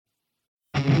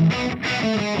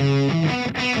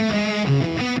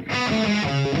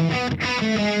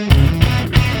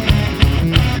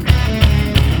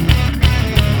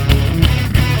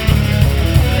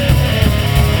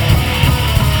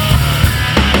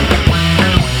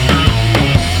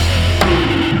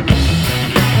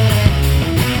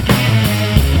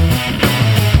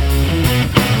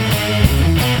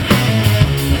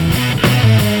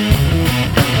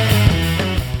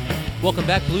Welcome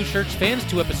back, Blue Shirts fans,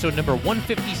 to episode number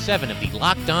 157 of the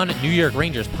Locked On New York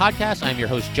Rangers podcast. I'm your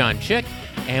host, John Chick,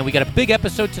 and we got a big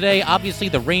episode today. Obviously,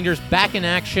 the Rangers back in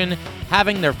action,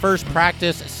 having their first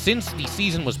practice since the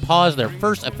season was paused, their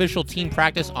first official team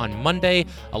practice on Monday.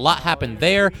 A lot happened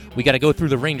there. We got to go through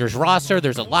the Rangers roster.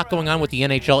 There's a lot going on with the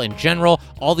NHL in general.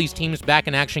 All these teams back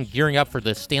in action, gearing up for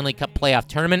the Stanley Cup playoff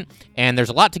tournament, and there's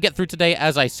a lot to get through today,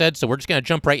 as I said, so we're just going to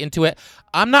jump right into it.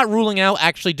 I'm not ruling out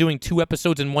actually doing 2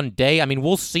 episodes in one day. I mean,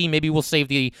 we'll see. Maybe we'll save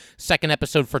the second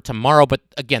episode for tomorrow. But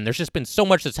again, there's just been so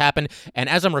much that's happened. And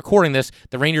as I'm recording this,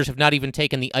 the Rangers have not even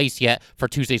taken the ice yet for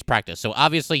Tuesday's practice. So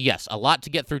obviously, yes, a lot to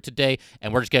get through today.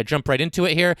 And we're just going to jump right into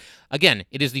it here. Again,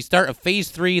 it is the start of Phase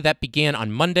 3 that began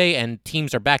on Monday. And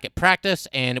teams are back at practice.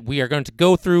 And we are going to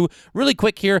go through really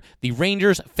quick here the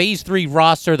Rangers Phase 3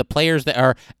 roster, the players that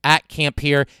are at camp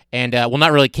here. And, well,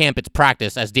 not really camp, it's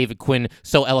practice, as David Quinn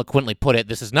so eloquently put it.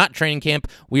 This is not training camp.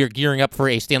 We are gearing up for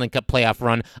a Stanley Cup playoff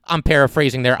run. I'm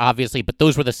paraphrasing there, obviously, but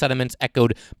those were the sentiments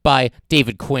echoed by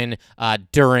David Quinn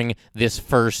during this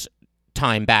first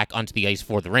time back onto the ice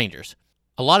for the Rangers.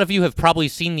 A lot of you have probably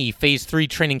seen the Phase 3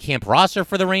 training camp roster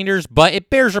for the Rangers, but it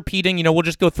bears repeating. We'll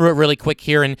just go through it really quick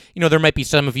here, and, there might be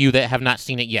some of you that have not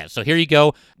seen it yet. So here you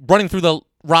go, running through the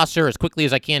roster as quickly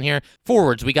as I can here.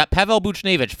 Forwards, we got Pavel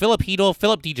Buchnevich, Filip Chytil,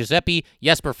 Philip DiGiuseppe,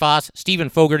 Jesper Fast, Stephen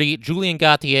Fogarty, Julien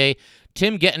Gauthier,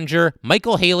 Tim Gettinger,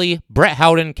 Michael Haley, Brett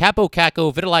Howden, Kaapo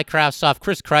Kakko, Vitaly Kravtsov,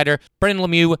 Chris Kreider, Brendan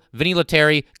Lemieux, Vinny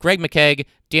Lettieri, Greg McKegg,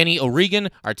 Danny O'Regan,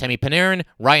 Artemi Panarin,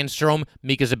 Ryan Strome,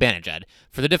 Mika Zibanejad.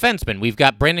 For the defensemen, we've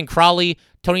got Brandon Crawley,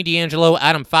 Tony DeAngelo,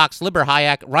 Adam Fox, Liber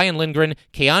Hayek, Ryan Lindgren,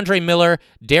 Keandre Miller,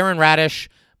 Darren Radish,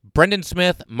 Brendan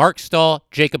Smith, Mark Stahl,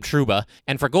 Jacob Trouba.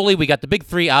 And for goalie, we got the big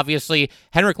 3, obviously,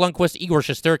 Henrik Lundqvist, Igor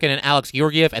Shesterkin, and Alex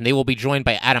Georgiev, and they will be joined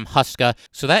by Adam Huska.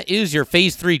 So that is your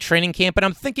Phase 3 training camp, and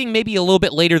I'm thinking maybe a little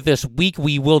bit later this week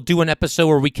we will do an episode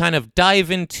where we kind of dive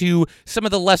into some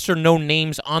of the lesser-known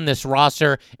names on this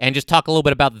roster and just talk a little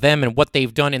bit about them and what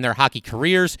they've done in their hockey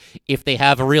careers, if they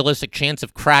have a realistic chance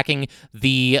of cracking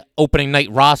the opening night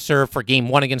roster for Game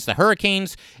 1 against the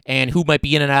Hurricanes, and who might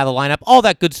be in and out of the lineup, all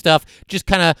that good stuff, just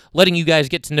kind of letting you guys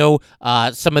get to know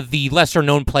some of the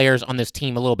lesser-known players on this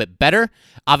team a little bit better.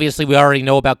 Obviously, we already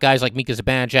know about guys like Mika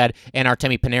Zibanejad and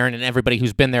Artemi Panarin and everybody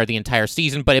who's been there the entire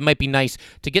season, but it might be nice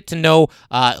to get to know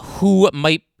who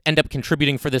might end up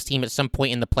contributing for this team at some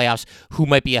point in the playoffs, who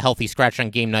might be a healthy scratch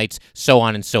on game nights, so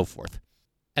on and so forth.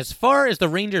 As far as the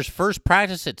Rangers' first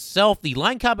practice itself, the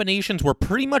line combinations were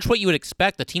pretty much what you would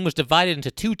expect. The team was divided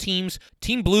into 2 teams,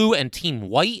 Team Blue and Team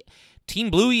White. Team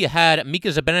Blue, you had Mika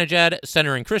Zibanejad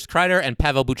centering Chris Kreider and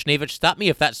Pavel Buchnevich. Stop me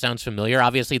if that sounds familiar.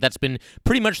 Obviously, that's been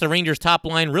pretty much the Rangers' top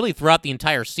line really throughout the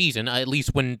entire season, at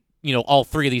least when, all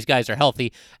 3 of these guys are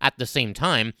healthy at the same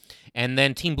time. And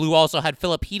then Team Blue also had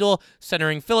Filip Chytil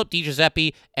centering Philip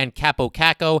DiGiuseppe and Kaapo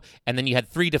Kakko. And then you had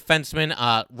 3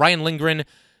 defensemen, Ryan Lindgren,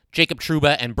 Jacob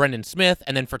Trouba, and Brendan Smith.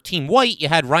 And then for Team White, you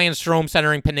had Ryan Strome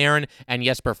centering Panarin and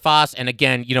Jesper Fast. And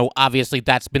again, obviously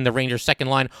that's been the Rangers' second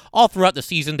line all throughout the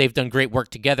season. They've done great work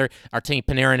together. Artemi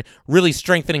Panarin really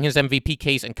strengthening his MVP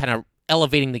case and kind of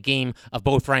elevating the game of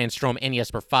both Ryan Strome and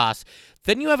Jesper Fast.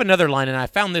 Then you have another line, and I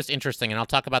found this interesting, and I'll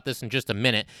talk about this in just a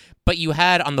minute. But you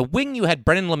had, on the wing, you had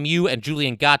Brendan Lemieux and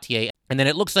Julien Gauthier. And then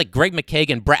it looks like Greg McKegg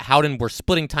and Brett Howden were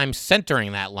splitting time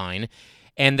centering that line.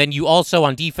 And then you also,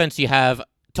 on defense, you have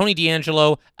Tony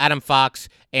DeAngelo, Adam Fox,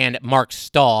 and Mark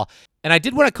Stahl. And I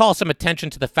did want to call some attention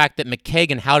to the fact that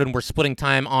McKegg and Howden were splitting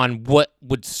time on what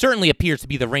would certainly appear to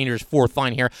be the Rangers' 4th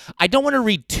line here. I don't want to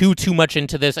read too much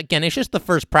into this. Again, it's just the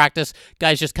first practice.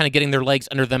 Guys just kind of getting their legs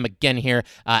under them again here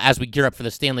as we gear up for the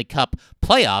Stanley Cup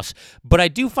playoffs. But I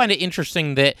do find it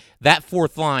interesting that that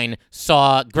 4th line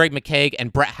saw Greg McKegg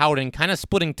and Brett Howden kind of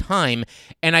splitting time.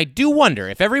 And I do wonder,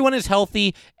 if everyone is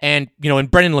healthy and, in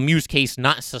Brendan Lemieux's case,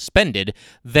 not suspended,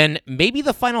 then maybe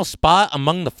the final spot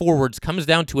among the forwards comes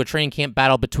down to a training camp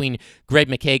battle between Greg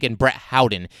McKegg and Brett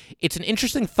Howden. It's an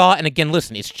interesting thought, and again,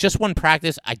 listen, it's just one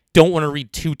practice. I don't want to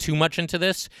read too much into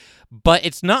this, but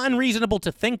it's not unreasonable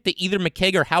to think that either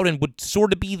McKegg or Howden would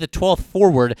sort of be the 12th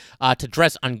forward to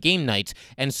dress on game nights.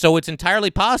 And so it's entirely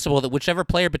possible that whichever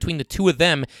player between the two of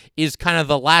them is kind of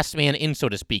the last man in, so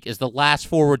to speak, is the last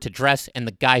forward to dress and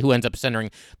the guy who ends up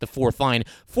centering the fourth line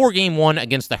for game one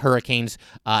against the Hurricanes.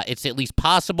 It's at least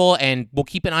possible, and we'll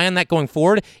keep an eye on that going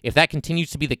forward. If that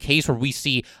continues to be the case where we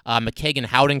see McKegg and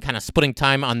Howden kind of splitting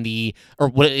time on or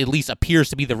what at least appears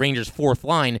to be the Rangers' fourth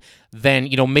line, then,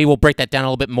 maybe we'll break that down a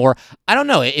little bit more. I don't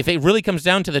know. If it really comes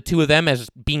down to the two of them as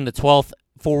being the 12th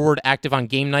forward active on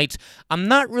game nights, I'm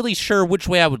not really sure which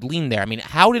way I would lean there. I mean,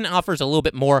 Howden offers a little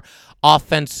bit more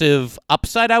offensive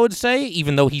upside, I would say,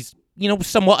 even though he's,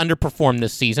 somewhat underperformed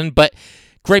this season, but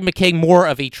Greg McKegg more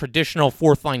of a traditional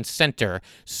fourth-line center.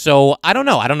 So I don't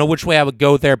know. I don't know which way I would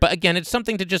go there. But again, it's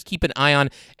something to just keep an eye on.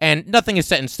 And nothing is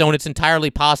set in stone. It's entirely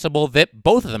possible that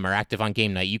both of them are active on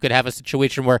game night. You could have a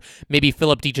situation where maybe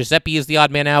Philip DiGiuseppe is the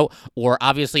odd man out. Or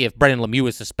obviously if Brendan Lemieux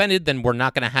is suspended, then we're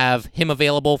not going to have him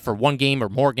available for one game or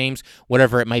more games,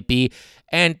 whatever it might be.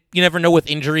 And you never know with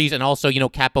injuries, and also,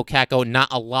 Kaapo Kakko, not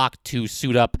a lock to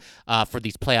suit up for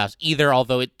these playoffs either,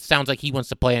 although it sounds like he wants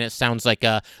to play, and it sounds like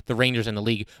the Rangers and the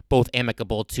league both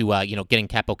amicable to, getting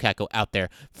Kaapo Kakko out there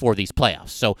for these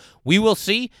playoffs. So we will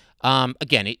see.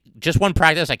 Again, just one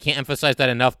practice. I can't emphasize that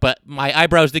enough, but my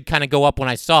eyebrows did kind of go up when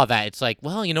I saw that. It's like,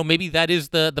 well, maybe that is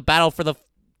the battle for the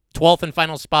 12th and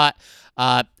final spot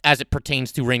as it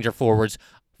pertains to Ranger forwards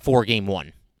for Game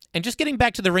 1. And just getting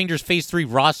back to the Rangers Phase 3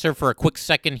 roster for a quick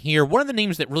second here, one of the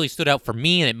names that really stood out for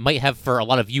me, and it might have for a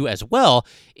lot of you as well,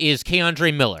 is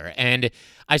K'Andre Miller. And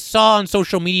I saw on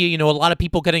social media, a lot of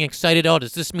people getting excited. Oh,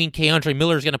 does this mean K'Andre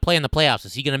Miller is going to play in the playoffs?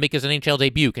 Is he going to make his NHL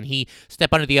debut? Can he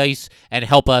step under the ice and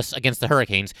help us against the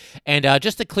Hurricanes? And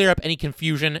just to clear up any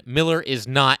confusion, Miller is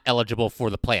not eligible for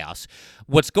the playoffs.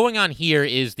 What's going on here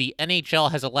is the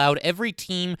NHL has allowed every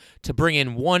team to bring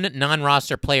in one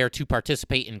non-roster player to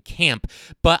participate in camp,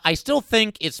 but I still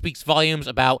think it speaks volumes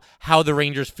about how the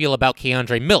Rangers feel about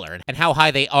K'Andre Miller and how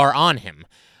high they are on him.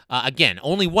 Again,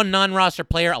 only one non-roster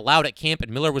player allowed at camp,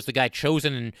 and Miller was the guy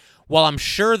chosen. And while I'm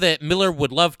sure that Miller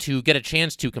would love to get a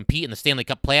chance to compete in the Stanley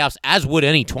Cup playoffs, as would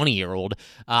any 20-year-old,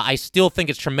 I still think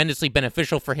it's tremendously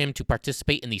beneficial for him to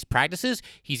participate in these practices.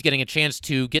 He's getting a chance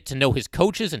to get to know his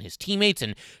coaches and his teammates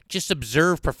and just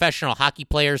observe professional hockey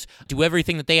players do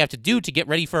everything that they have to do to get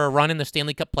ready for a run in the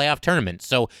Stanley Cup playoff tournament.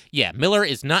 So, yeah, Miller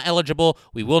is not eligible.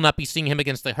 We will not be seeing him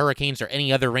against the Hurricanes or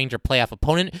any other Ranger playoff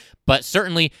opponent, but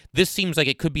certainly this seems like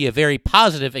it could be a very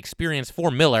positive experience for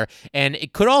Miller, and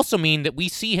it could also mean that we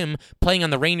see him playing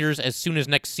on the Rangers as soon as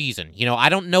next season. I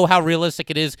don't know how realistic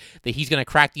it is that he's going to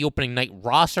crack the opening night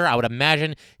roster. I would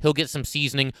imagine he'll get some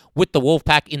seasoning with the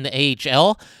Wolfpack in the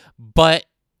AHL, but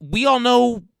we all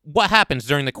know what happens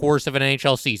during the course of an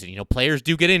NHL season. Players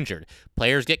do get injured.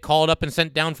 Players get called up and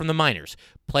sent down from the minors.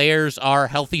 Players are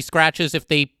healthy scratches if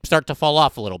they start to fall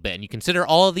off a little bit. And you consider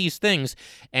all of these things,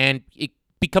 and it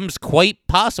becomes quite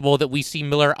possible that we see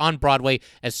Miller on Broadway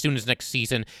as soon as next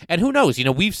season. And who knows?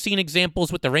 We've seen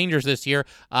examples with the Rangers this year.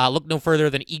 Look no further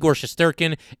than Igor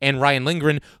Shesterkin and Ryan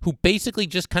Lindgren, who basically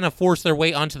just kind of forced their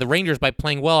way onto the Rangers by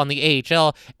playing well on the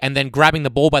AHL and then grabbing the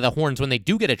bull by the horns when they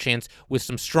do get a chance with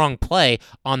some strong play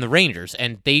on the Rangers.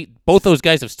 And both those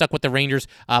guys have stuck with the Rangers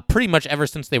pretty much ever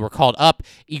since they were called up.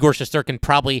 Igor Shesterkin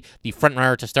probably the front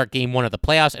runner to start Game 1 of the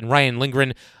playoffs, and Ryan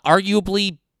Lindgren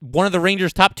arguably one of the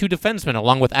Rangers' top two defensemen,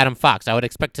 along with Adam Fox. I would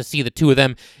expect to see the two of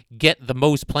them get the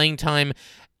most playing time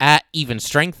at even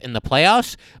strength in the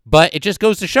playoffs, but it just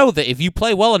goes to show that if you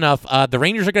play well enough, the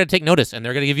Rangers are going to take notice, and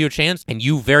they're going to give you a chance, and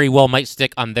you very well might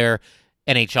stick on their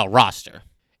NHL roster.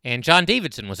 And John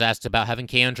Davidson was asked about having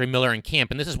K'Andre Miller in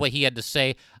camp, and this is what he had to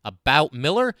say about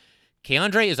Miller.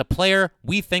 K'Andre is a player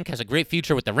we think has a great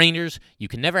future with the Rangers. You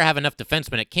can never have enough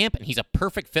defensemen at camp, and he's a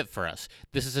perfect fit for us.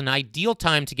 This is an ideal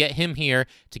time to get him here,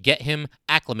 to get him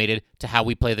acclimated to how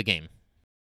we play the game.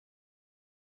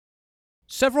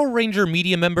 Several Ranger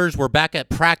media members were back at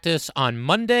practice on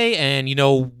Monday, and,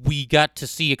 we got to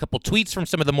see a couple tweets from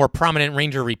some of the more prominent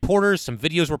Ranger reporters. Some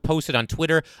videos were posted on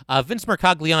Twitter. Vince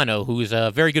Mercogliano, who is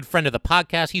a very good friend of the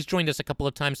podcast, he's joined us a couple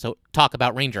of times to talk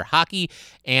about Ranger hockey,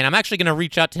 and I'm actually going to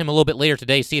reach out to him a little bit later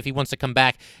today, see if he wants to come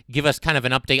back, give us kind of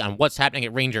an update on what's happening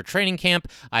at Ranger training camp.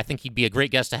 I think he'd be a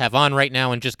great guest to have on right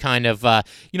now and just kind of,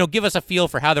 give us a feel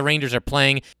for how the Rangers are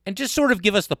playing and just sort of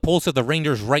give us the pulse of the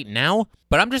Rangers right now.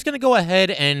 But I'm just going to go ahead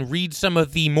and read some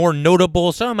of the more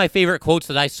notable, some of my favorite quotes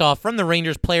that I saw from the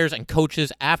Rangers players and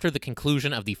coaches after the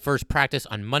conclusion of the first practice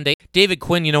on Monday. David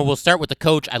Quinn, we'll start with the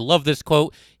coach. I love this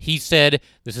quote. He said,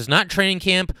 "This is not training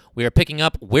camp. We are picking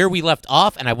up where we left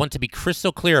off, and I want to be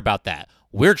crystal clear about that.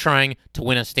 We're trying to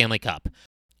win a Stanley Cup."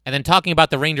 And then talking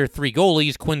about the Ranger 3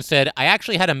 goalies, Quinn said, I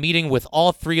actually had a meeting with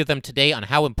all three of them today on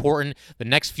how important the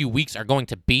next few weeks are going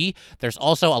to be. There's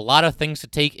also a lot of things to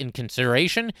take in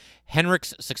consideration.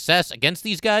 Henrik's success against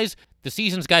these guys, the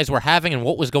seasons guys were having, and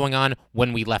what was going on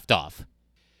when we left off.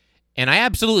 And I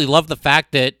absolutely love the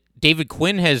fact that David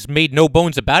Quinn has made no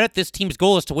bones about it. This team's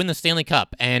goal is to win the Stanley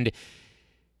Cup. And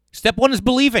step one is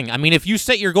believing. I mean, if you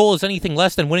set your goal as anything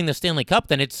less than winning the Stanley Cup,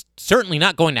 then it's certainly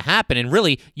not going to happen. And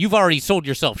really, you've already sold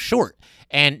yourself short.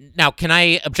 And now, can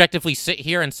I objectively sit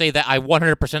here and say that I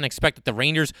 100% expect that the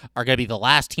Rangers are going to be the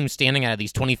last team standing out of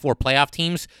these 24 playoff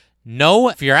teams? No,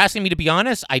 if you're asking me to be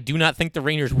honest, I do not think the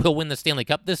Rangers will win the Stanley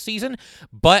Cup this season,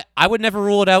 but I would never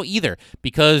rule it out either,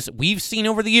 because we've seen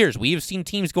over the years, we have seen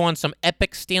teams go on some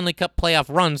epic Stanley Cup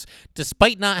playoff runs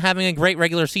despite not having a great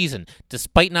regular season,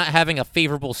 despite not having a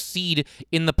favorable seed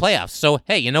in the playoffs. So,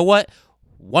 hey, you know what?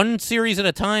 One series at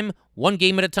a time, one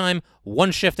game at a time,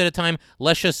 one shift at a time.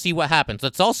 Let's just see what happens.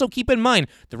 Let's also keep in mind,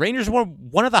 the Rangers were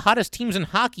one of the hottest teams in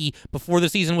hockey before the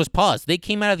season was paused. They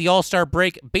came out of the All-Star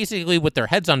break basically with their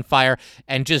heads on fire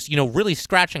and just, really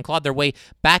scratch and clawed their way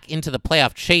back into the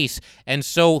playoff chase. And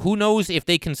so who knows if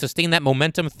they can sustain that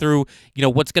momentum through,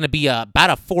 what's going to be about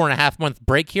a 4.5-month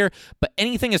break here. But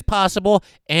anything is possible,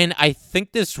 and I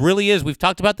think this really is. We've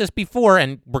talked about this before,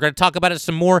 and we're going to talk about it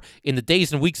some more in the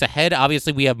days and weeks ahead.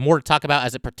 Obviously, we have more to talk about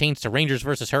as it pertains to Rangers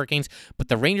versus Hurricanes, but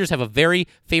the Rangers have a very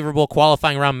favorable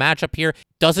qualifying round matchup here.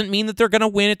 Doesn't mean that they're going to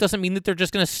win. It doesn't mean that they're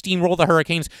just going to steamroll the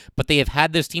Hurricanes, but they have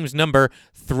had this team's number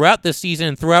throughout this season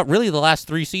and throughout really the last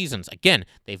 3 seasons. Again,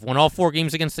 they've won all 4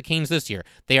 games against the Canes this year.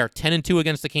 They are 10-2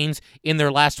 against the Canes in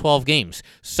their last 12 games.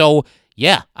 So,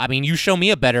 yeah, I mean, you show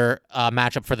me a better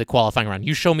matchup for the qualifying round.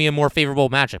 You show me a more favorable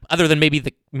matchup, other than maybe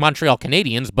the Montreal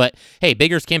Canadiens, but hey,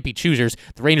 beggars can't be choosers.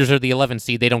 The Rangers are the 11th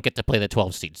seed. They don't get to play the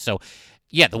 12th seed. So,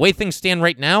 yeah, the way things stand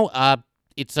right now,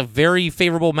 it's a very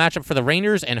favorable matchup for the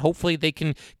Rangers, and hopefully they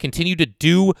can continue to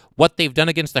do what they've done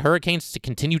against the Hurricanes to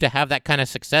continue to have that kind of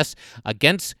success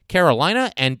against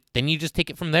Carolina, and then you just take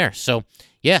it from there. So,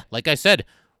 yeah, like I said,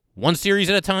 one series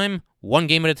at a time, one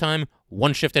game at a time,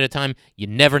 one shift at a time. You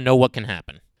never know what can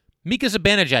happen. Mika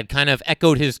Zibanejad kind of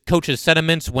echoed his coach's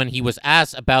sentiments when he was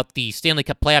asked about the Stanley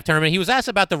Cup playoff tournament. He was asked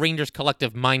about the Rangers'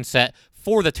 collective mindset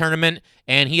for the tournament,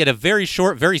 and he had a very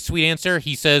short, very sweet answer.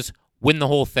 He says, win the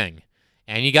whole thing.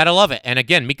 And you got to love it. And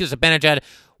again, Mika Zibanejad,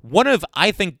 one of,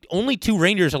 I think, only 2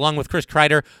 Rangers, along with Chris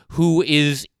Kreider, who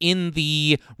is in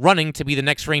the running to be the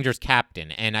next Rangers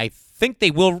captain. And I think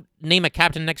they will name a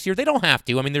captain next year. They don't have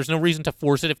to. I mean, there's no reason to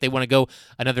force it if they want to go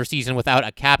another season without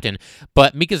a captain.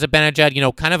 But Mika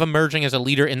Zibanejad, kind of emerging as a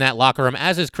leader in that locker room,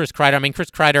 as is Chris Kreider. I mean,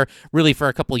 Chris Kreider really for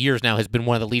a couple of years now has been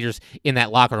one of the leaders in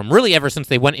that locker room. Really ever since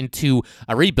they went into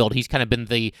a rebuild, he's kind of been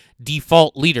the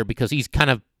default leader because he's kind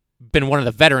of been one of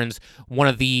the veterans, one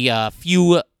of the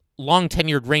few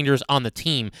long-tenured Rangers on the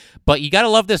team. But you got to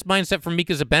love this mindset from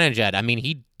Mika Zibanejad. I mean,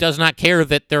 he does not care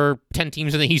that there are 10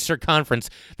 teams in the Eastern Conference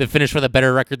that finish with a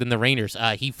better record than the Rangers.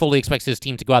 He fully expects his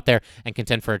team to go out there and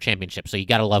contend for a championship, so you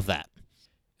got to love that.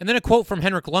 And then a quote from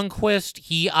Henrik Lundqvist.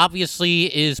 He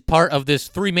obviously is part of this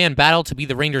 3-man battle to be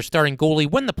the Rangers starting goalie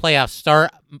when the playoffs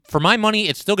start. For my money,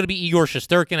 it's still going to be Igor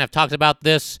Shesterkin. I've talked about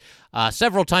this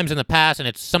several times in the past, and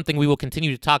it's something we will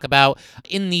continue to talk about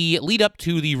in the lead up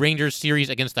to the Rangers series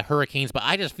against the Hurricanes. But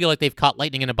I just feel like they've caught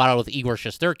lightning in a bottle with Igor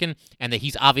Shesterkin, and that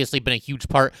he's obviously been a huge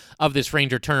part of this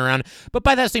Ranger turnaround. But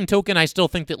by that same token, I still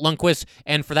think that Lundqvist,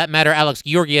 and for that matter, Alex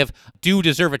Georgiev, do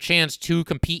deserve a chance to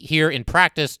compete here in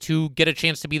practice to get a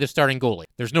chance to be the starting goalie.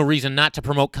 There's no reason not to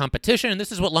promote competition, and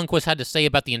this is what Lundqvist had to say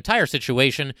about the entire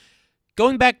situation.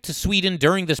 Going back to Sweden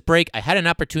during this break, I had an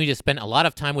opportunity to spend a lot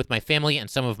of time with my family and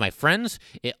some of my friends.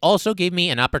 It also gave me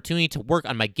an opportunity to work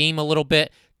on my game a little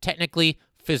bit, technically,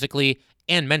 physically,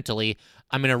 and mentally.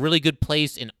 I'm in a really good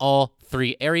place in all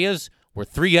 3 areas. We're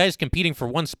 3 guys competing for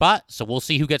 1 spot, so we'll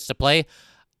see who gets to play.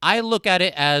 I look at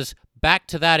it as back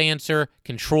to that answer,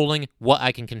 controlling what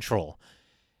I can control.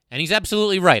 And he's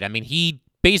absolutely right. I mean, he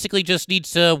basically just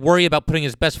needs to worry about putting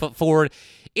his best foot forward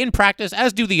in practice,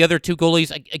 as do the other 2 goalies.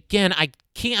 Again, I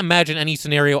can't imagine any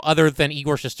scenario other than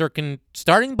Igor Shesterkin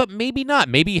starting, but maybe not.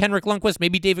 Maybe Henrik Lundqvist,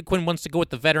 maybe David Quinn wants to go with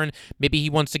the veteran. Maybe he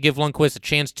wants to give Lundqvist a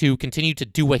chance to continue to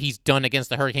do what he's done against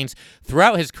the Hurricanes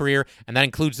throughout his career, and that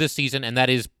includes this season, and that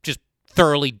is just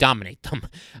thoroughly dominate them.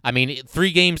 I mean,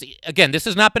 3 games. Again, this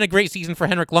has not been a great season for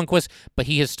Henrik Lundqvist, but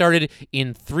he has started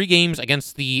in 3 games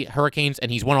against the Hurricanes, and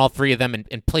he's won all 3 of them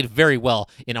and played very well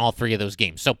in all 3 of those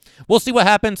games. So we'll see what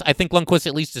happens. I think Lundqvist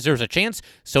at least deserves a chance.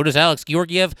 So does Alex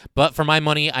Georgiev, but for my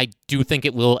money, I do think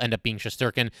it will end up being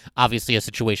Shesterkin. Obviously, a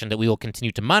situation that we will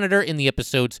continue to monitor in the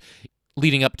episodes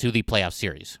leading up to the playoff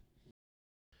series.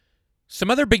 Some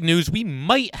other big news, we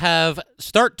might have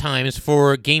start times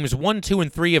for games 1, 2,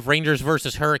 and 3 of Rangers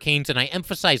versus Hurricanes, and I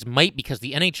emphasize might because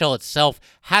the NHL itself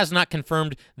has not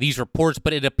confirmed these reports,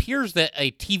 but it appears that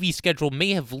a TV schedule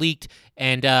may have leaked,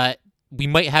 and we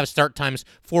might have start times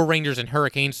for Rangers and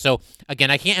Hurricanes. So,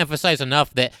 again, I can't emphasize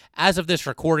enough that as of this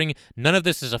recording, none of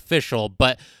this is official,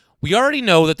 but we already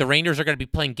know that the Rangers are going to be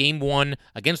playing Game 1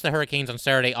 against the Hurricanes on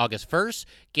Saturday, August 1st.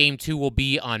 Game 2 will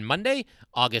be on Monday,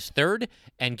 August 3rd,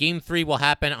 and Game 3 will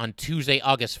happen on Tuesday,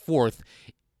 August 4th.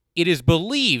 It is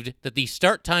believed that the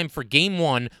start time for Game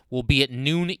 1 will be at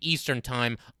noon Eastern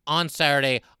Time on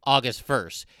Saturday, August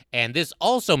 1st. And this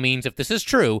also means, if this is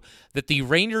true, that the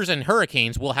Rangers and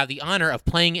Hurricanes will have the honor of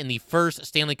playing in the first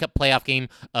Stanley Cup playoff game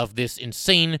of this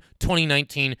insane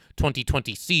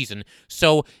 2019-2020 season.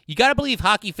 So you got to believe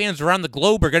hockey fans around the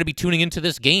globe are going to be tuning into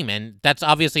this game, and that's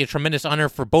obviously a tremendous honor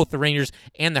for both the Rangers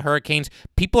and the Hurricanes.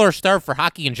 People are starved for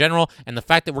hockey in general, and the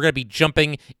fact that we're going to be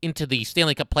jumping into the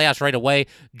Stanley Cup playoffs right away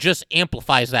just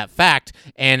amplifies that fact,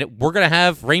 and we're going to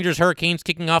have Rangers-Hurricanes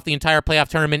kicking off the entire playoff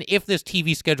tournament if this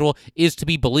TV schedule is to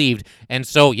be believed. And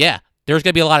so, yeah, there's going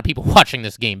to be a lot of people watching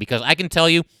this game because I can tell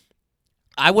you,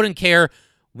 I wouldn't care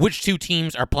which two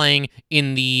teams are playing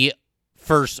in the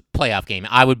first playoff game.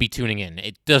 I would be tuning in.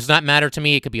 It does not matter to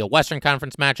me. It could be a Western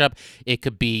Conference matchup. It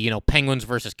could be, Penguins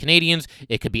versus Canadians.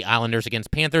 It could be Islanders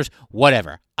against Panthers.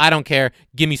 Whatever. I don't care.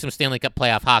 Give me some Stanley Cup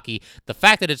playoff hockey. The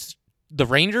fact that it's the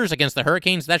Rangers against the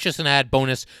Hurricanes, that's just an added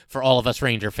bonus for all of us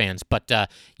Ranger fans. But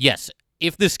yes,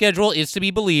 if the schedule is to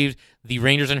be believed, the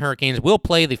Rangers and Hurricanes will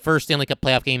play the first Stanley Cup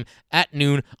playoff game at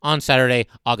noon on Saturday,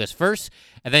 August 1st.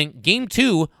 And then Game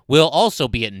 2 will also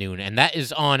be at noon, and that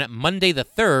is on Monday the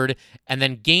 3rd. And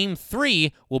then Game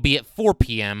 3 will be at 4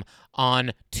 p.m.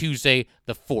 on Tuesday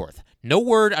the 4th. No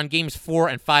word on Games 4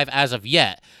 and 5 as of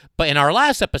yet. But in our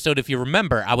last episode, if you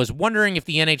remember, I was wondering if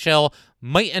the NHL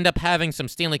might end up having some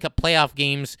Stanley Cup playoff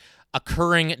games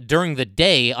occurring during the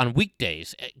day on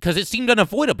weekdays, because it seemed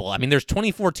unavoidable. I mean, there's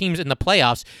 24 teams in the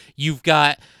playoffs. You've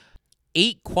got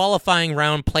 8 qualifying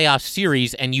round playoff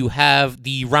series, and you have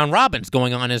the round robins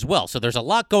going on as well. So there's a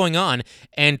lot going on,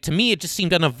 and to me, it just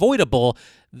seemed unavoidable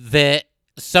that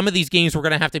some of these games were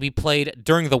going to have to be played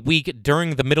during the week,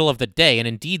 during the middle of the day, and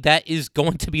indeed that is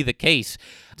going to be the case.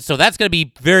 So that's going to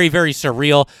be very, very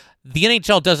surreal. The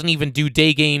NHL doesn't even do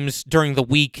day games during the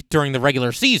week during the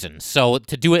regular season. So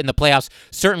to do it in the playoffs,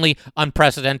 certainly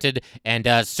unprecedented and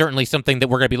certainly something that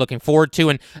we're going to be looking forward to.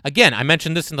 And again, I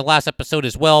mentioned this in the last episode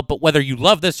as well, but whether you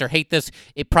love this or hate this,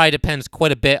 it probably depends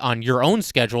quite a bit on your own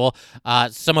schedule.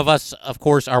 Some of us, of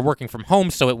course, are working from home,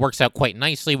 so it works out quite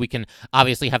nicely. We can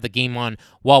obviously have the game on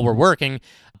while we're working,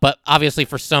 but obviously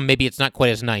for some, maybe it's not quite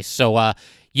as nice. So,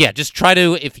 yeah, just try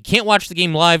to, if you can't watch the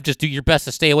game live, just do your best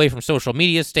to stay away from social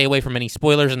media, stay away from any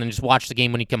spoilers, and then just watch the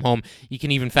game when you come home. You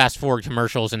can even fast forward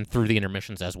commercials and through the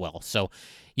intermissions as well. So,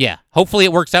 yeah, hopefully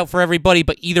it works out for everybody,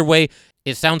 but either way,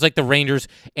 it sounds like the Rangers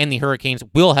and the Hurricanes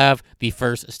will have the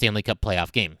first Stanley Cup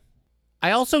playoff game.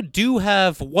 I also do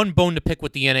have one bone to pick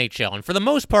with the NHL, and for the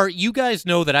most part, you guys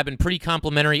know that I've been pretty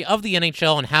complimentary of the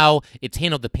NHL and how it's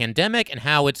handled the pandemic and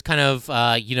how it's kind of,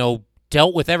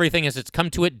 dealt with everything as it's come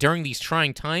to it during these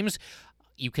trying times.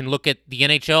 You can look at the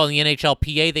NHL and the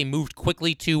NHLPA. They moved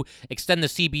quickly to extend the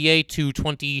CBA to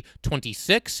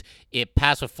 2026. It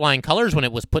passed with flying colors when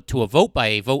it was put to a vote by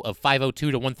a vote of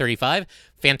 502 to 135.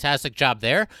 Fantastic job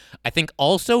there. I think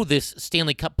also this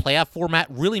Stanley Cup playoff format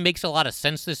really makes a lot of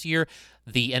sense this year.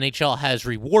 The NHL has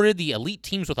rewarded the elite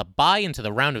teams with a bye into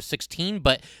the round of 16,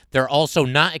 but they're also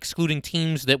not excluding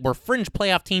teams that were fringe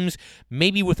playoff teams,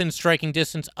 maybe within striking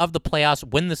distance of the playoffs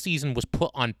when the season was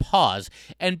put on pause.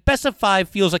 And best of 5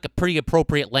 feels like a pretty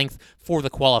appropriate length for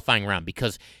the qualifying round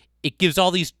because it gives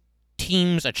all these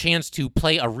teams a chance to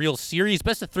play a real series.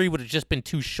 Best of 3 would have just been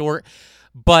too short.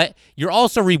 But you're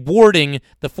also rewarding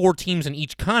the 4 teams in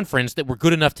each conference that were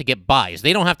good enough to get buys.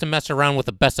 They don't have to mess around with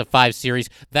a best-of-5 series.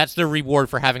 That's their reward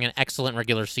for having an excellent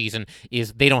regular season,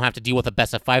 is they don't have to deal with a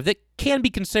best-of-5 that can be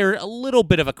considered a little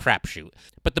bit of a crapshoot.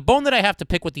 But the bone that I have to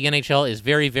pick with the NHL is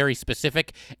very, very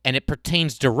specific, and it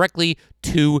pertains directly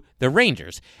to the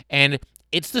Rangers. And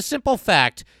it's the simple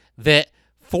fact that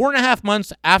 4.5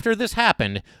 months after this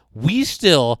happened, we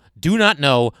still do not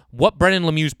know what Brendan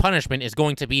Lemieux's punishment is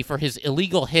going to be for his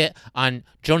illegal hit on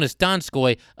Jonas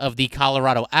Donskoy of the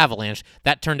Colorado Avalanche.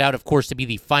 That turned out, of course, to be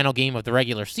the final game of the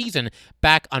regular season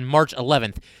back on March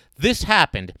 11th. This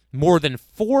happened more than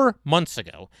 4 months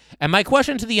ago. And my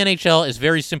question to the NHL is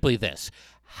very simply this.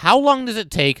 How long does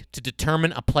it take to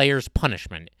determine a player's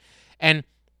punishment? And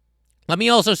Let me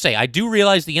also say, I do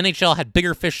realize the NHL had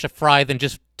bigger fish to fry than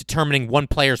just determining one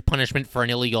player's punishment for an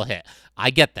illegal hit.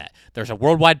 I get that. There's a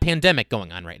worldwide pandemic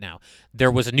going on right now.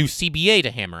 There was a new CBA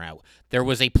to hammer out. There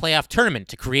was a playoff tournament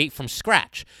to create from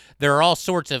scratch. There are all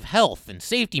sorts of health and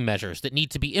safety measures that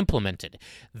need to be implemented.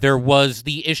 There was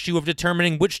the issue of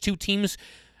determining which two teams,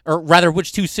 or rather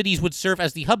which two cities would serve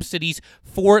as the hub cities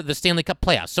for the Stanley Cup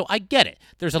playoffs. So I get it.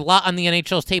 There's a lot on the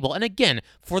NHL's table. And again,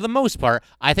 for the most part,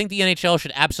 I think the NHL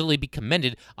should absolutely be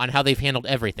commended on how they've handled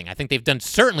everything. I think they've done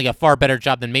certainly a far better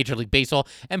job than Major League Baseball,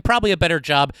 and probably a better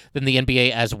job than the NBA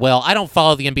as well. I don't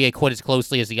follow the NBA quite as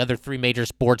closely as the other three major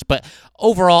sports, but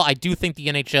overall, I do think the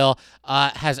NHL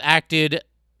has acted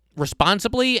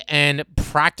responsibly and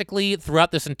practically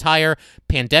throughout this entire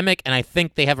pandemic, and I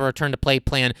think they have a return to play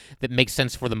plan that makes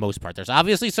sense for the most part. There's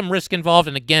obviously some risk involved,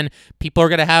 and again, people are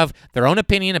going to have their own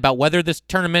opinion about whether this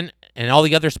tournament and all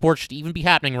the other sports should even be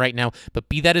happening right now, but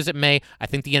be that as it may, I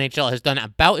think the NHL has done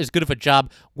about as good of a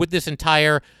job with this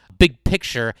entire big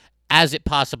picture as it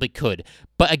possibly could.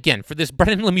 But again, for this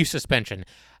Brendan Lemieux suspension,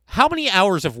 how many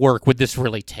hours of work would this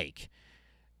really take?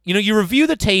 You know, you review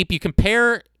the tape, you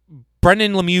compare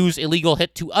Brendan Lemieux's illegal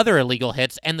hit to other illegal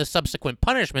hits and the subsequent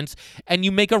punishments, and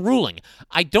you make a ruling.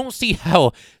 I don't see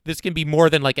how this can be more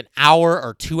than like an hour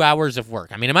or 2 hours of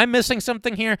work. I mean, am I missing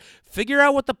something here? Figure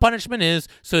out what the punishment is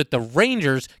so that the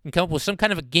Rangers can come up with some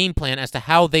kind of a game plan as to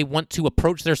how they want to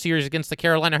approach their series against the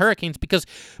Carolina Hurricanes, because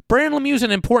Brendan Lemieux's an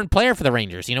important player for the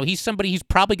Rangers. You know, he's somebody who's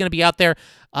probably going to be out there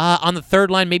on the third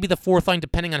line, maybe the fourth line,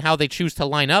 depending on how they choose to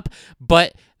line up,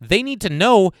 but they need to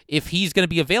know if he's going to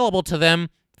be available to them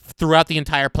throughout the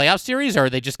entire playoff series, or are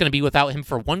they just going to be without him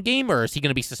for one game, or is he going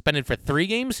to be suspended for 3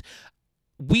 games?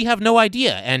 We have no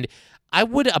idea, and I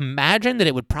would imagine that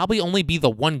it would probably only be the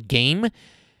 1 game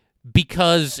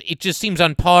because it just seems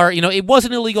on par. You know, it was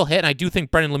an illegal hit, and I do think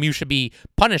Brendan Lemieux should be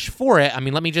punished for it. I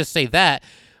mean, let me just say that,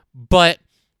 but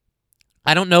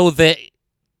I don't know that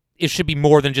it should be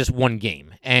more than just 1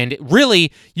 game. And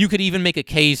really, you could even make a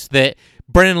case that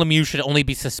Brendan Lemieux should only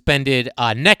be suspended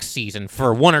next season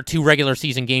for 1 or 2 regular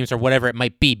season games or whatever it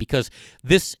might be, because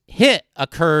this hit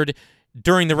occurred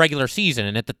during the regular season,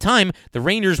 and at the time, the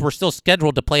Rangers were still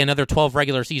scheduled to play another 12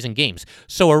 regular season games.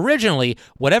 So originally,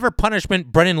 whatever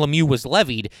punishment Brendan Lemieux was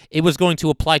levied, it was going to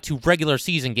apply to regular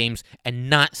season games and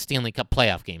not Stanley Cup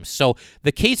playoff games. So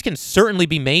the case can certainly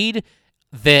be made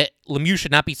that Lemieux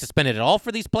should not be suspended at all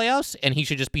for these playoffs, and he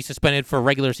should just be suspended for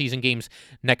regular season games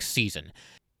next season.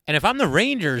 And if I'm the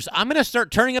Rangers, I'm going to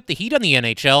start turning up the heat on the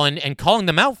NHL and calling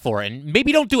them out for it. And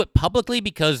maybe don't do it publicly,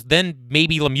 because then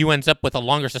maybe Lemieux ends up with a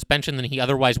longer suspension than he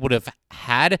otherwise would have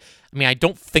had. I mean, I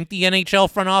don't think the NHL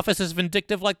front office is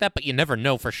vindictive like that, but you never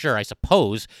know for sure, I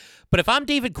suppose. But if I'm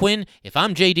David Quinn, if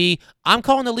I'm JD, I'm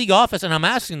calling the league office and I'm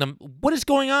asking them, what is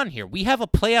going on here? We have a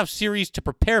playoff series to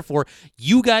prepare for.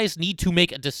 You guys need to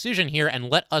make a decision here and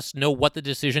let us know what the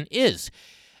decision is.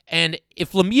 And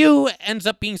if Lemieux ends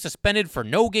up being suspended for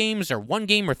no games or 1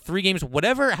 game or 3 games,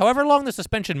 however long the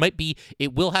suspension might be,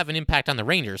 it will have an impact on the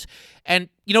Rangers. And,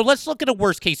 you know, let's look at a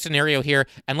worst-case scenario here,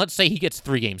 and let's say he gets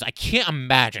 3 games. I can't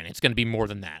imagine it's going to be more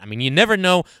than that. I mean, you never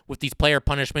know with these player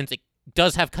punishments. It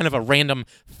does have kind of a random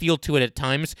feel to it at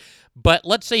times. But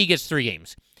let's say he gets 3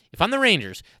 games. If I'm the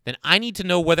Rangers, then I need to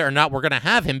know whether or not we're going to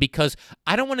have him, because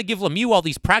I don't want to give Lemieux all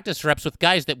these practice reps with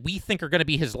guys that we think are going to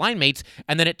be his line mates,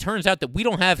 and then it turns out that we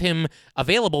don't have him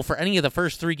available for any of the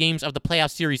first 3 games of the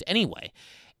playoff series anyway.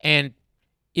 And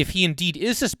if he indeed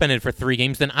is suspended for 3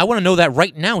 games, then I want to know that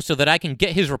right now so that I can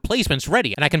get his replacements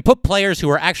ready. And I can put players who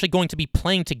are actually going to be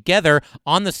playing together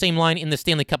on the same line in the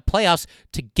Stanley Cup playoffs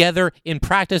together in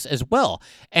practice as well.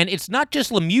 And it's not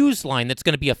just Lemieux's line that's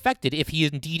going to be affected if he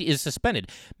indeed is suspended.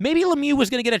 Maybe Lemieux was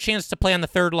going to get a chance to play on the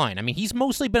 3rd line. I mean, he's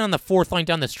mostly been on the 4th line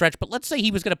down the stretch, but let's say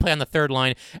he was going to play on the 3rd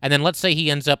line, and then let's say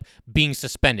he ends up being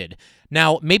suspended.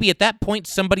 Now, maybe at that point,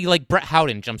 somebody like Brett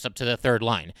Howden jumps up to the 3rd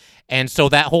line. And so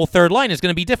that whole 3rd line is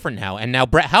going to be different now. And now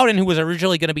Brett Howden, who was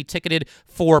originally going to be ticketed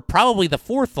for probably the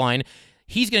 4th line,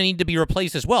 he's going to need to be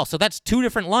replaced as well. So that's 2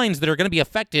 different lines that are going to be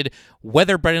affected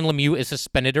whether Brendan Lemieux is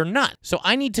suspended or not. So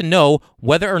I need to know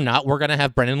whether or not we're going to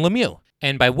have Brendan Lemieux.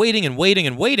 And by waiting and waiting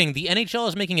and waiting, the NHL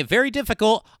is making it very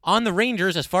difficult on the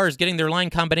Rangers as far as getting their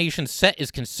line combination set is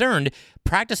concerned.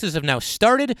 Practices have now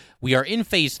started. We are in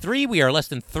Phase 3. We are less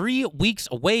than 3 weeks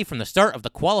away from the start of the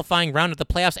qualifying round of the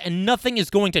playoffs, and nothing is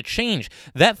going to change.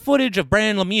 That footage of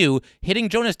Brendan Lemieux hitting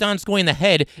Jonas Donskoi in the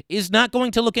head is not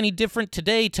going to look any different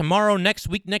today, tomorrow, next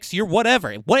week, next year,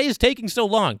 whatever. What is taking so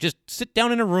long? Just sit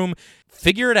down in a room,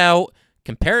 figure it out.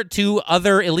 Compare it to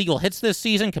other illegal hits this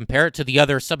season, compare it to the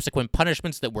other subsequent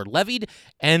punishments that were levied,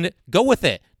 and go with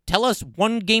it. Tell us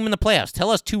one game in the playoffs. Tell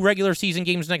us 2 regular season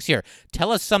games next year.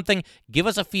 Tell us something. Give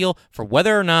us a feel for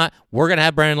whether or not we're going to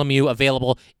have Brendan Lemieux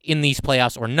available in these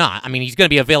playoffs or not. I mean, he's going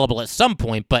to be available at some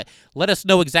point, but let us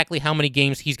know exactly how many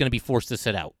games he's going to be forced to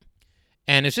sit out.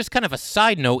 And it's just kind of a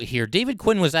side note here. David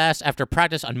Quinn was asked after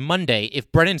practice on Monday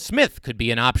if Brendan Smith could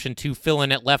be an option to fill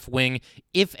in at left wing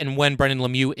if and when Brendan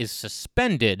Lemieux is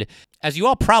suspended. As you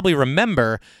all probably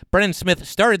remember, Brendan Smith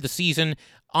started the season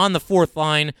on the 4th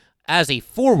line as a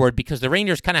forward because the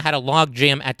Rangers kind of had a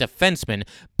logjam at defenseman.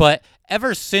 But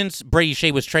ever since Brady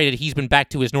Shea was traded, he's been back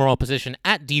to his normal position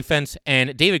at defense,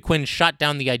 and David Quinn shot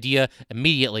down the idea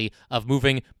immediately of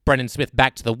moving Brendan Smith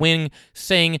back to the wing,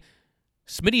 saying,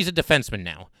 Smitty's a defenseman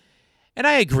now. And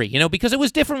I agree, because it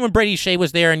was different when Brady Shea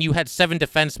was there and you had 7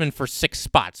 defensemen for 6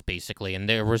 spots, basically. And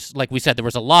there was, like we said, there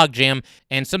was a logjam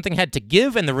and something had to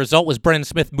give, and the result was Brendan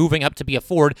Smith moving up to be a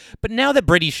forward. But now that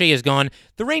Brady Shea is gone,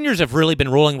 the Rangers have really been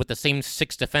rolling with the same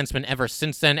 6 defensemen ever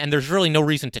since then, and there's really no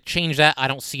reason to change that. I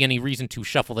don't see any reason to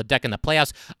shuffle the deck in the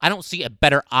playoffs. I don't see a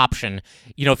better option.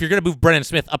 If you're going to move Brendan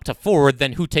Smith up to forward,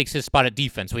 then who takes his spot at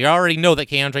defense? We already know that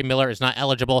K'Andre Miller is not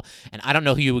eligible, and I don't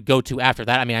know who you would go to after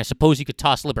that. I mean, I suppose you could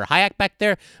toss Libor Hajek back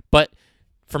there, but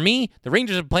for me, the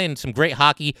Rangers are playing some great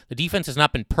hockey. The defense has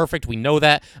not been perfect, we know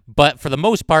that, but for the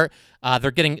most part, they're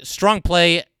getting strong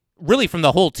play really from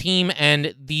the whole team,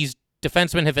 and these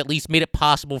defensemen have at least made it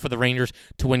possible for the Rangers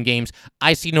to win games.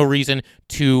 I see no reason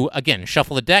to, again,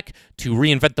 shuffle the deck, to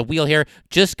reinvent the wheel here.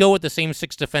 Just go with the same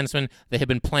 6 defensemen that have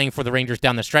been playing for the Rangers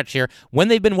down the stretch here when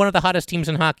they've been one of the hottest teams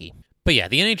in hockey. But yeah,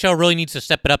 the NHL really needs to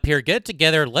step it up here, get it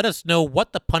together, let us know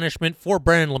what the punishment for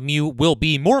Brendan Lemieux will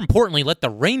be. More importantly, let the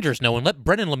Rangers know and let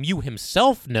Brendan Lemieux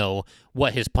himself know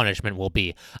what his punishment will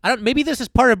be. Maybe this is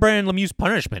part of Brendan Lemieux's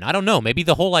punishment. I don't know. Maybe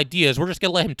the whole idea is we're just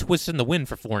going to let him twist in the wind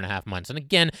for 4.5 months. And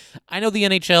again, I know the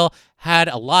NHL had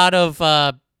a lot of,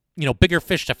 bigger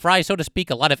fish to fry, so to speak,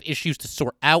 a lot of issues to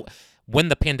sort out when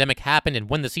the pandemic happened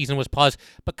and when the season was paused.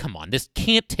 But come on, this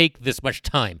can't take this much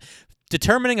time.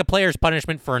 Determining a player's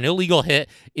punishment for an illegal hit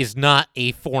is not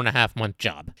a 4.5-month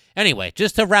job. Anyway,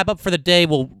 just to wrap up for the day,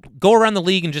 we'll go around the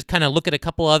league and just kind of look at a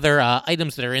couple other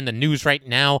items that are in the news right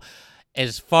now.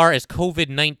 As far as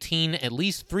COVID-19, at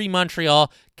least 3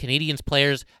 Montreal Canadiens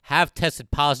players have tested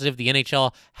positive. The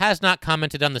NHL has not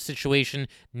commented on the situation.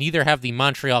 Neither have the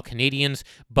Montreal Canadiens.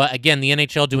 But again, the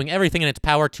NHL doing everything in its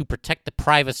power to protect the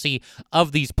privacy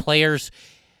of these players.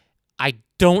 I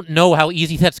don't know how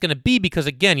easy that's going to be because,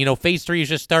 again, Phase 3 has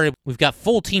just started. We've got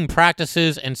full team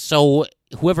practices, and so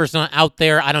whoever's not out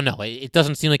there, I don't know. It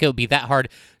doesn't seem like it would be that hard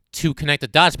to connect the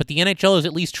dots, but the NHL is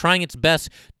at least trying its best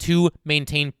to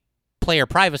maintain player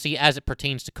privacy as it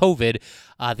pertains to COVID.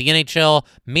 The NHL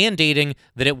mandating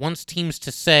that it wants teams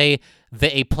to say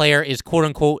that a player is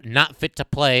quote-unquote not fit to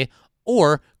play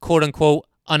or quote-unquote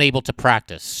unable to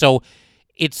practice. So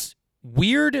it's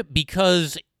weird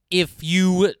because if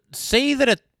you say that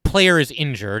a player is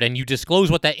injured and you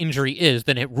disclose what that injury is,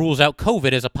 then it rules out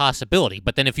COVID as a possibility.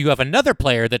 But then if you have another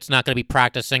player that's not going to be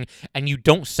practicing and you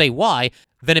don't say why,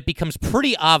 then it becomes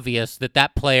pretty obvious that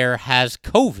that player has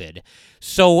COVID.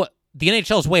 So the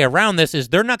NHL's way around this is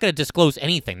they're not going to disclose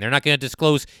anything. They're not going to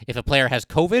disclose if a player has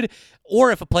COVID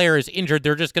or if a player is injured.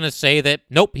 They're just going to say that,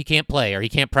 nope, he can't play or he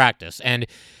can't practice. And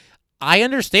I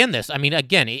understand this. I mean,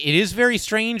 again, it is very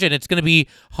strange, and it's going to be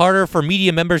harder for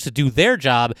media members to do their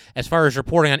job as far as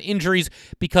reporting on injuries,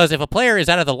 because if a player is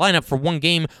out of the lineup for one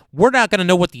game, we're not going to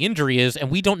know what the injury is, and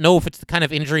we don't know if it's the kind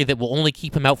of injury that will only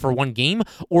keep him out for one game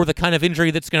or the kind of injury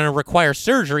that's going to require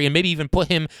surgery and maybe even put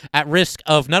him at risk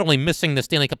of not only missing the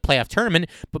Stanley Cup playoff tournament,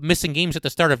 but missing games at the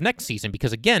start of next season,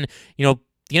 because again,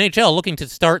 the NHL looking to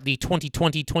start the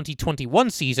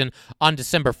 2020-2021 season on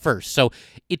December 1st. So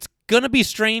it's going to be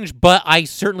strange, but I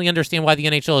certainly understand why the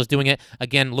NHL is doing it.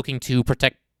 Again, looking to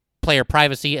protect player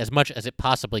privacy as much as it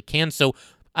possibly can. So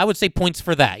I would say points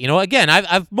for that. Again,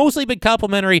 I've mostly been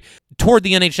complimentary toward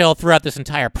the NHL throughout this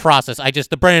entire process.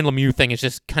 The Brendan Lemieux thing has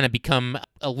just kind of become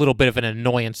a little bit of an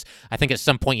annoyance. I think at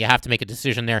some point you have to make a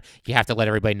decision there. You have to let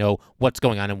everybody know what's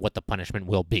going on and what the punishment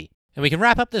will be. And we can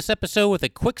wrap up this episode with a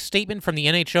quick statement from the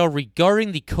NHL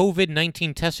regarding the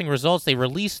COVID-19 testing results. They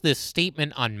released this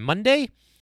statement on Monday.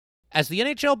 As the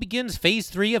NHL begins Phase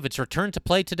 3 of its return to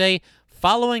play today,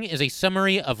 following is a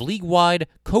summary of league-wide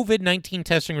COVID-19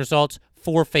 testing results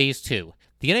for Phase 2.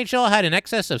 The NHL had in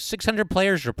excess of 600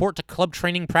 players report to club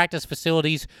training practice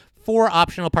facilities for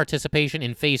optional participation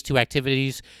in Phase 2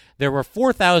 activities. There were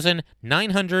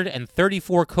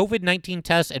 4,934 COVID-19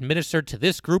 tests administered to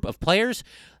this group of players.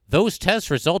 Those tests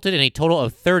resulted in a total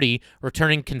of 30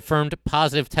 returning confirmed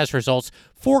positive test results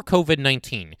for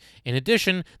COVID-19. In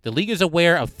addition, the league is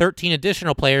aware of 13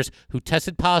 additional players who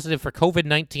tested positive for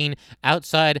COVID-19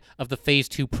 outside of the Phase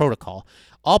 2 protocol.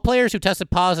 All players who tested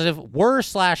positive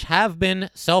were/have been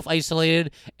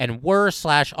self-isolated and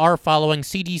were/are following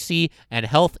CDC and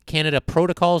Health Canada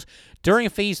protocols. During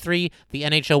Phase 3, the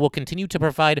NHL will continue to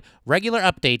provide regular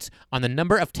updates on the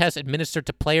number of tests administered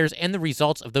to players and the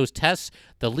results of those tests.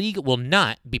 The league will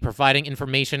not be providing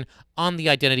information on the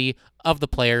identity of the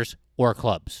players or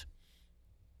clubs.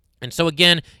 And so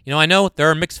again, I know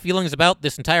there are mixed feelings about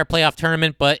this entire playoff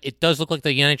tournament, but it does look like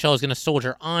the NHL is going to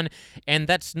soldier on, and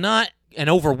that's not an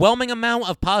overwhelming amount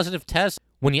of positive tests.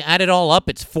 When you add it all up,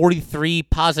 it's 43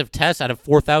 positive tests out of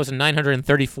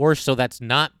 4,934, so that's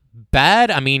not bad.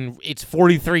 I mean, it's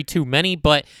 43 too many,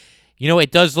 but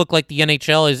it does look like the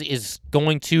NHL is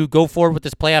going to go forward with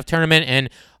this playoff tournament, and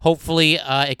hopefully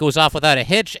it goes off without a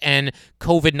hitch, and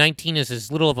COVID-19 is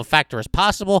as little of a factor as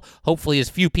possible. Hopefully as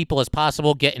few people as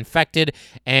possible get infected,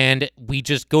 and we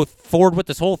just go forward with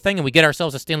this whole thing, and we get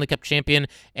ourselves a Stanley Cup champion,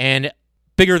 and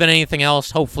bigger than anything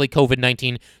else, hopefully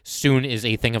COVID-19 soon is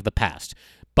a thing of the past.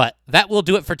 But that will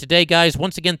do it for today, guys.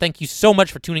 Once again, thank you so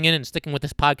much for tuning in and sticking with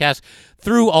this podcast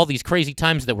through all these crazy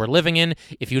times that we're living in.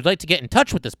 If you'd like to get in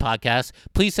touch with this podcast,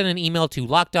 please send an email to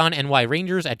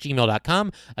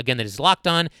lockedonnyrangers@gmail.com. Again, that is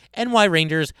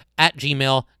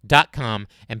lockedonnyrangers@gmail.com.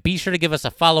 And be sure to give us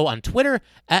a follow on Twitter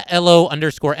at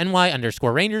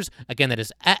LO_NY_Rangers. Again, that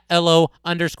is at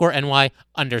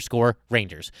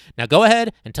LO_NY_Rangers. Now go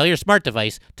ahead and tell your smart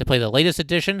device to play the latest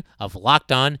edition of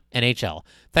Locked On NHL.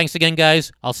 Thanks again,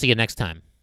 guys. I'll see you next time.